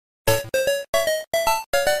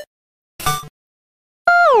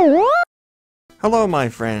Hello my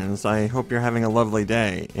friends, I hope you're having a lovely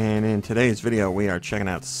day, and in today's video we are checking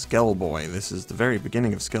out Skellboy. This is the very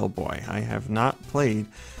beginning of Skellboy. I have not played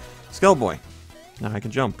Skellboy. Now I can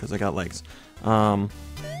jump because I got legs.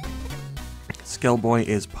 Skellboy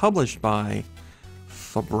is published by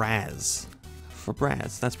Fabraz.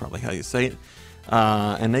 Fabraz, that's probably how you say it.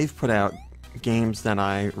 And they've put out games that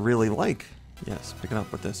I really like. Yes, picking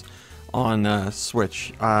up with this. On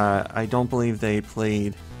Switch. I don't believe they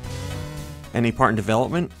played any part in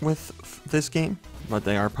development with this game, but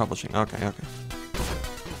they are publishing. Okay.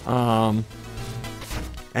 And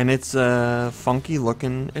it's a funky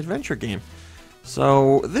looking adventure game.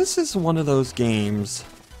 So this is one of those games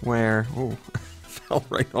where, oh, fell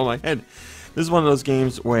right on my head. This is one of those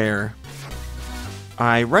games where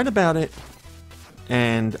I read about it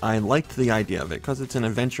and I liked the idea of it because it's an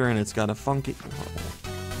adventure and it's got a funky.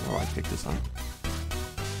 Oh, I picked this up.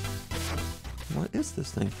 What is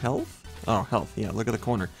this thing? Health? Oh, health. Yeah, look at the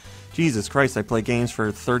corner. Jesus Christ, I play games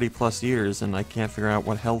for 30 plus years and I can't figure out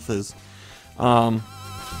what health is. I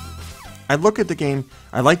look at the game,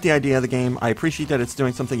 I like the idea of the game, I appreciate that it's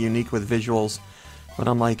doing something unique with visuals, but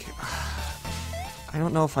I'm like, I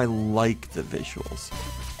don't know if I like the visuals.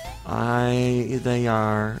 They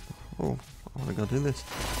are, oh, I want to go do this.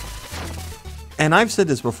 And I've said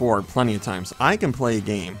this before plenty of times, I can play a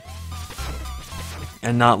game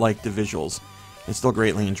and not like the visuals and still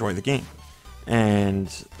greatly enjoy the game.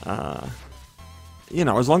 And, you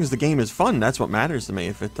know, as long as the game is fun, that's what matters to me.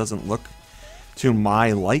 If it doesn't look to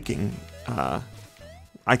my liking,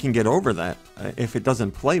 I can get over that. If it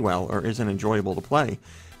doesn't play well or isn't enjoyable to play,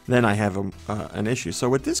 then I have an issue. So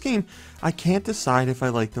with this game, I can't decide if I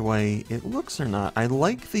like the way it looks or not. I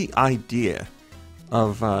like the idea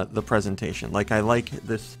of the presentation. Like, I like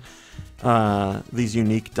this, these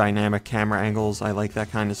unique dynamic camera angles. I like that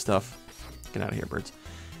kind of stuff. Get out of here, birds.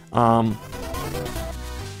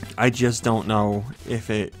 I just don't know if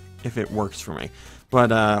it works for me.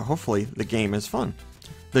 But hopefully the game is fun.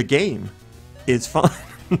 The game is fun.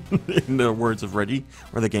 In the words of Reggie,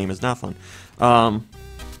 or the game is not fun. And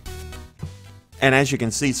as you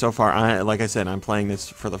can see so far, like I said, I'm playing this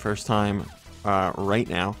for the first time right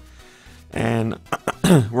now. And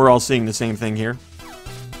we're all seeing the same thing here.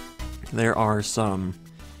 There are some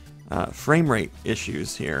frame rate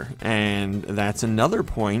issues here, and that's another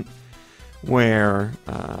point where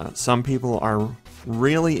some people are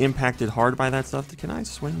really impacted hard by that stuff. Can I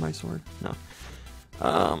swing my sword?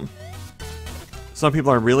 No. Some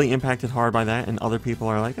people are really impacted hard by that, and other people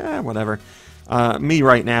are like, whatever. Me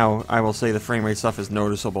right now, I will say the frame rate stuff is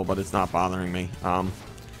noticeable, but it's not bothering me.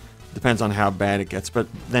 Depends on how bad it gets. But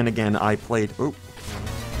then again, I played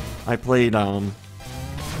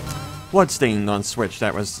Bloodstained on Switch.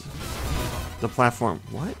 That was the platform.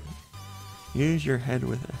 What? Use your head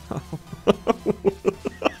with it.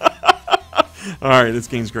 Alright, this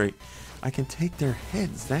game's great. I can take their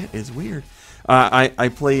heads. That is weird. I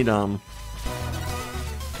played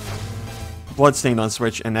Bloodstained on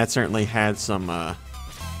Switch, and that certainly had some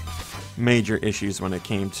major issues when it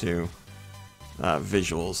came to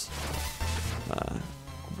visuals.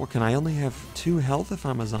 What, can I only have 2 health if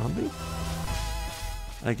I'm a zombie?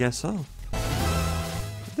 I guess so.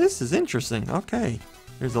 This is interesting. Okay,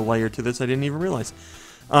 there's a layer to this I didn't even realize.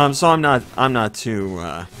 So I'm not too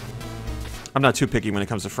picky when it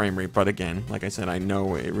comes to frame rate. But again, like I said, I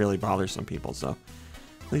know it really bothers some people. So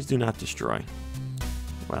please do not destroy.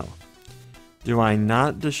 Well, do I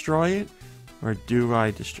not destroy it, or do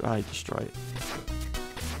I destroy it?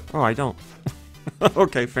 Oh, I don't.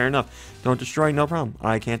 Okay, fair enough. Don't destroy, no problem.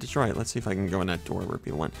 I can't destroy it. Let's see if I can go in that door where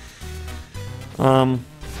people went.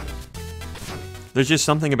 There's just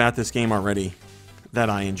something about this game already that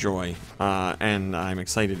I enjoy, and I'm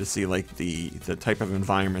excited to see like the type of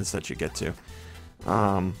environments that you get to.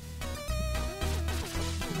 I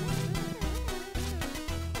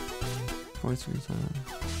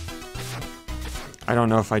don't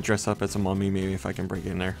know if I dress up as a mummy, maybe if I can break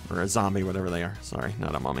in there, or a zombie, whatever they are. Sorry,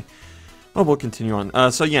 not a mummy. Oh, we'll continue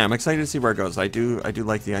on. So yeah, I'm excited to see where it goes. I do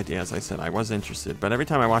like the idea, as I said. I was interested, but every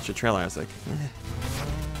time I watch a trailer, I was like,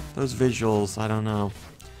 those visuals, I don't know.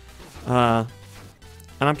 And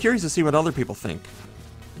I'm curious to see what other people think.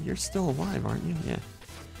 You're still alive, aren't you? Yeah.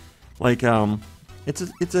 Like, it's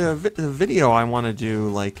a video I want to do,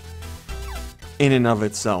 like, in and of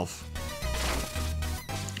itself.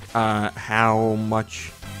 How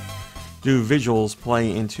much do visuals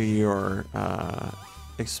play into your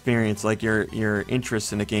experience, like your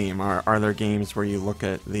interest in a game? Are there games where you look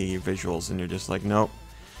at the visuals and you're just like, nope,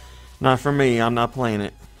 not for me, I'm not playing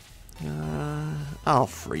it? I'll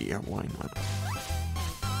free you, why not?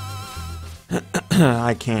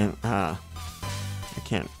 I can't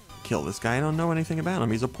can't kill this guy. I don't know anything about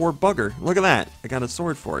him. He's a poor bugger. Look at that. I got a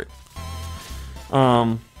sword for it.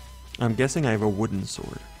 I'm guessing I have a wooden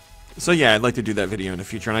sword. So yeah, I'd like to do that video in the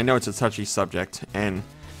future, and I know it's a touchy subject, and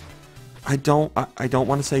I don't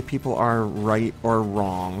want to say people are right or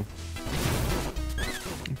wrong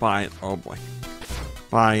by, oh boy,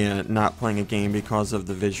 by not playing a game because of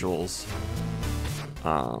the visuals.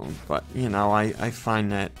 But you know, I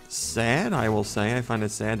find that sad. I will say I find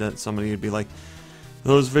it sad that somebody would be like,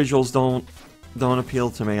 those visuals don't appeal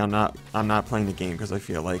to me. I'm not playing the game, because I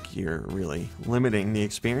feel like you're really limiting the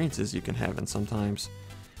experiences you can have, and sometimes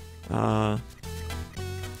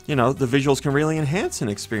you know, the visuals can really enhance an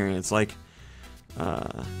experience. Like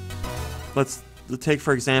let's take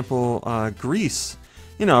for example Grease.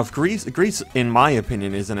 You know, if Grease in my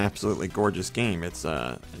opinion is an absolutely gorgeous game. It's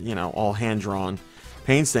you know, all hand drawn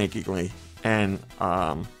painstakingly, and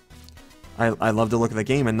I love the look of the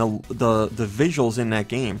game, and the visuals in that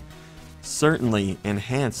game certainly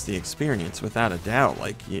enhance the experience without a doubt.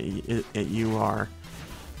 Like you are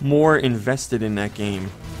more invested in that game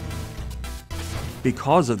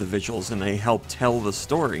because of the visuals, and they help tell the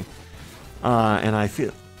story. And I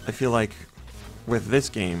feel like with this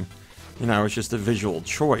game, you know, it's just a visual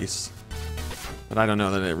choice, but I don't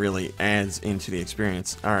know that it really adds into the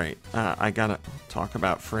experience. Alright, I gotta talk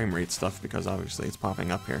about frame rate stuff, because obviously it's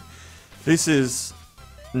popping up here. This is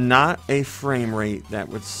not a frame rate that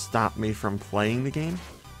would stop me from playing the game,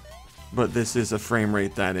 but this is a frame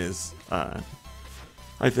rate that is,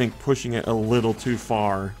 I think, pushing it a little too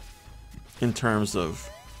far in terms of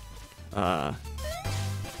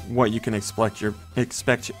what you can expect your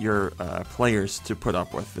players to put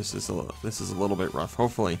up with. This is a little bit rough.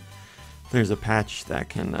 Hopefully there's a patch that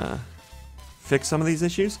can fix some of these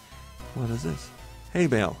issues. What is this? Hay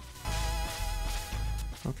bale.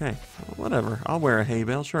 Okay, whatever. I'll wear a hay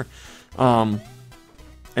bale, sure. And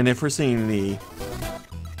if we're seeing the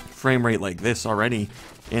frame rate like this already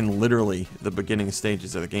in literally the beginning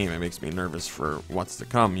stages of the game, it makes me nervous for what's to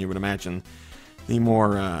come. You would imagine the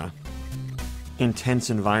more intense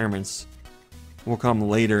environments will come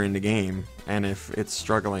later in the game, and if it's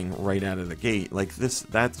struggling right out of the gate like this,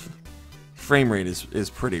 that frame rate is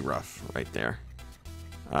pretty rough right there.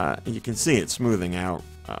 You can see it smoothing out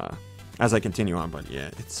as I continue on, but yeah,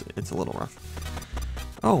 it's a little rough.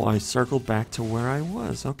 Oh, I circled back to where I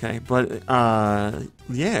was. Okay, but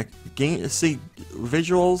yeah,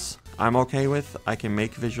 visuals I'm okay with. I can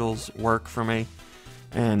make visuals work for me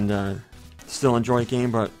and still enjoy a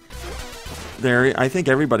game, but I think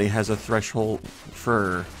everybody has a threshold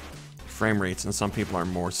for frame rates, and some people are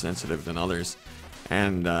more sensitive than others.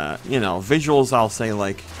 And you know, visuals, I'll say,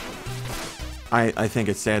 like, I think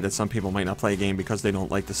it's sad that some people might not play a game because they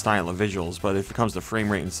don't like the style of visuals. But if it comes to frame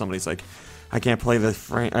rate and somebody's like, I can't play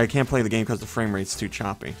the game because the frame rate's too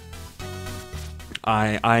choppy,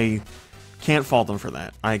 I can't fault them for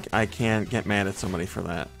that. I can't get mad at somebody for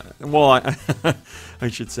that. Well, I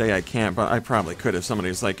should say I can't, but I probably could if somebody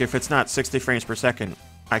was like, if it's not 60 frames per second,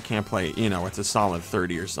 I can't play. You know, it's a solid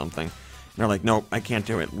 30 or something. And they're like, nope, I can't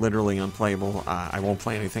do it. Literally unplayable. I won't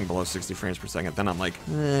play anything below 60 frames per second. Then I'm like,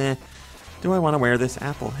 do I want to wear this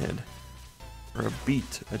apple head? Or a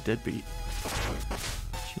dead beat.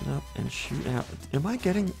 Shoot up and shoot out. Am I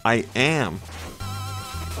getting... I am.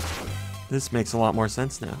 This makes a lot more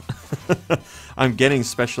sense now. I'm getting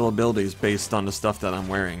special abilities based on the stuff that I'm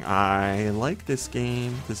wearing. I like this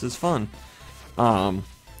game. This is fun. I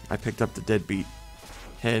picked up the deadbeat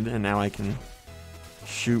head, and now I can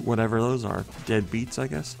shoot whatever those are. Deadbeats, I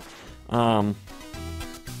guess.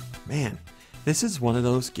 Man, this is one of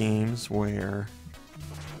those games where...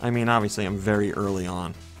 I mean, obviously I'm very early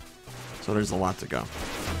on, so there's a lot to go.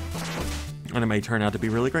 And it may turn out to be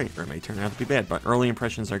really great, or it may turn out to be bad, but early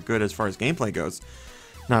impressions are good as far as gameplay goes.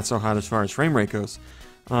 Not so hot as far as frame rate goes.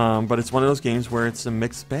 But it's one of those games where it's a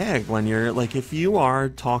mixed bag. When you're, like, if you are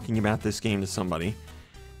talking about this game to somebody,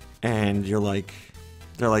 and you're like,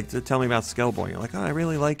 they're like, tell me about Skellboy. You're like, oh, I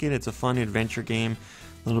really like it. It's a fun adventure game.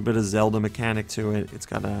 A little bit of Zelda mechanic to it. It's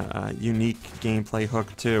got a unique gameplay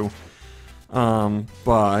hook, too.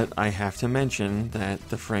 But I have to mention that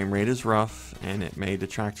the frame rate is rough, and it may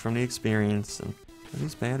detract from the experience. And are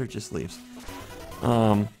these bad or just leaves?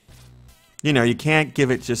 You know, you can't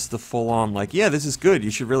give it just the full-on, like, yeah, this is good,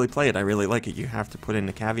 you should really play it, I really like it. You have to put in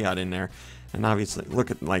the caveat in there. And obviously,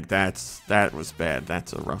 look at, like, that was bad.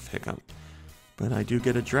 That's a rough hiccup. But I do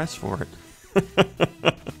get a dress for it.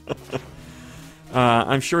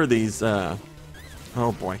 I'm sure these, oh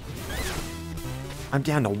boy. I'm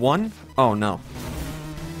down to 1? Oh, no.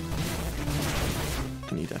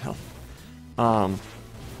 I need that health. I'm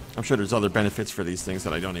sure there's other benefits for these things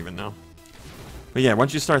that I don't even know. But yeah,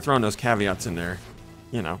 once you start throwing those caveats in there,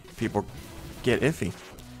 you know, people get iffy.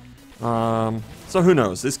 So who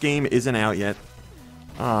knows? This game isn't out yet.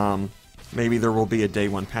 Maybe there will be a day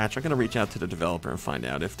one patch. I'm going to reach out to the developer and find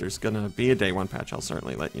out if there's going to be a day one patch. I'll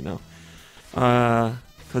certainly let you know.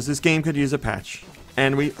 Because this game could use a patch.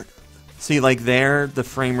 And we see, like there, the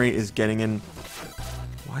frame rate is getting in.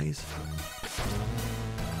 Why is...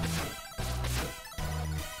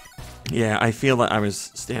 Yeah, I feel like I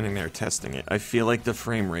was standing there testing it. I feel like the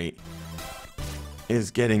frame rate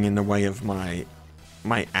is getting in the way of my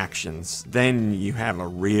actions. Then you have a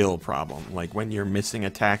real problem. Like when you're missing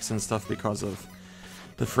attacks and stuff because of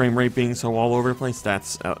the frame rate being so all over the place.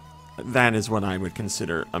 That is what I would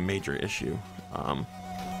consider a major issue.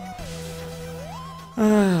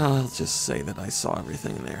 I'll just say that I saw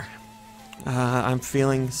everything there. I'm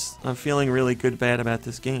feeling really good bad about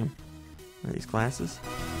this game. Are these glasses?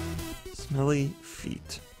 Smelly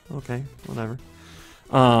feet. Okay, whatever.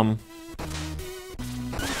 I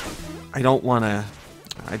don't want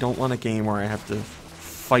a game where I have to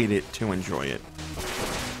fight it to enjoy it.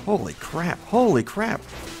 Holy crap! Holy crap!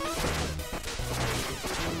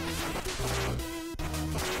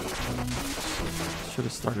 Should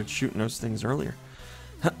have started shooting those things earlier.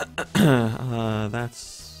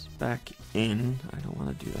 That's back in. I don't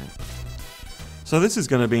want to do that. So this is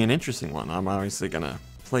going to be an interesting one. I'm obviously going to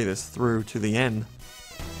play this through to the end.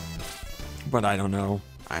 But I don't know.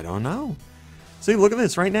 I don't know. See, look at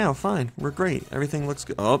this right now. Fine. We're great. Everything looks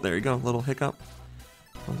good. Oh, there you go. Little hiccup.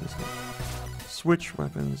 What is this? Switch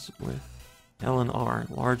weapons with L and R.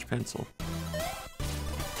 Large pencil.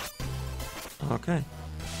 Okay.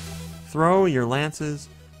 Throw your lances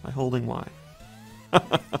by holding Y.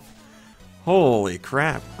 Holy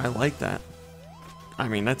crap. I like that. I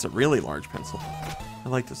mean, that's a really large pencil. I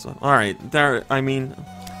like this one. Alright, there, I mean...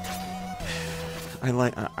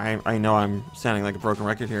 I know I'm sounding like a broken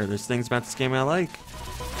record here. There's things about this game I like.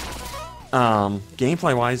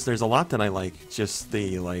 Gameplay-wise, there's a lot that I like. Just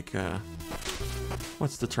the, like,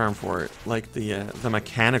 what's the term for it? Like, the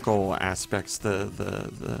mechanical aspects,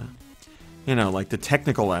 you know, like the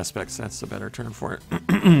technical aspects, that's the better term for it.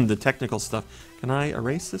 The technical stuff. Can I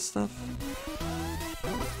erase this stuff?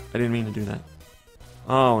 I didn't mean to do that.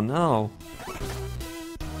 Oh, no.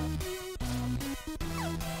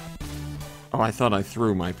 Oh, I thought I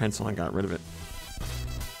threw my pencil and got rid of it.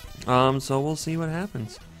 So we'll see what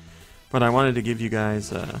happens. But I wanted to give you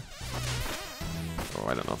guys, oh,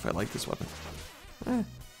 I don't know if I like this weapon.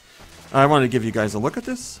 I wanted to give you guys a look at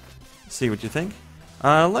this, see what you think.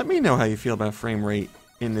 Let me know how you feel about frame rate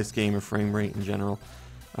in this game or frame rate in general.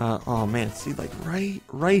 Oh man, see, like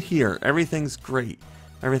right here, everything's great.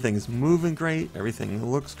 Everything's moving great, everything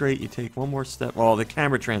looks great. You take one more step. Oh, the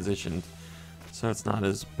camera transitioned, so it's not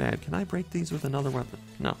as bad. Can I break these with another weapon?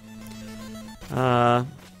 No.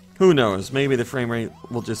 Who knows? Maybe the frame rate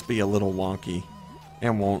will just be a little wonky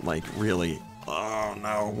and won't, like, really, oh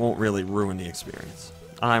no, won't really ruin the experience.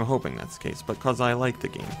 I'm hoping that's the case, because I like the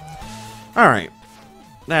game. Alright,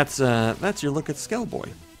 that's your look at Skellboy,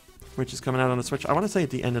 which is coming out on the Switch. I want to say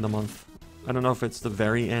at the end of the month. I don't know if it's the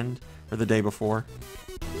very end or the day before.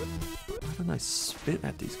 Why don't I spit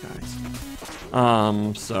at these guys?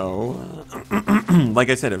 Like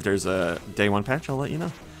I said, if there's a day one patch, I'll let you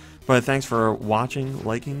know. But thanks for watching,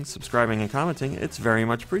 liking, subscribing, and commenting. It's very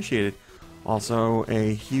much appreciated. Also,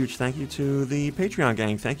 a huge thank you to the Patreon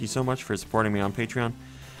gang. Thank you so much for supporting me on Patreon.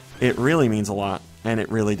 It really means a lot, and it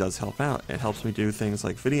really does help out. It helps me do things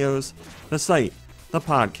like videos, the site, the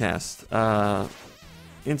podcast,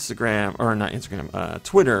 Instagram, or not Instagram,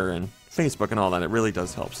 Twitter, and Facebook, and all that. It really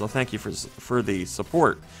does help. So thank you for the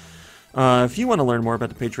support. If you want to learn more about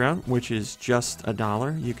the Patreon, which is just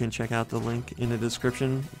 $1, you can check out the link in the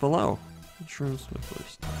description below. Shrooms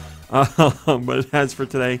first. But as for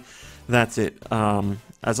today, that's it.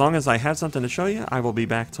 As long as I have something to show you, I will be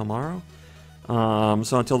back tomorrow.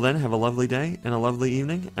 So until then, have a lovely day and a lovely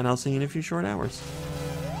evening, and I'll see you in a few short hours.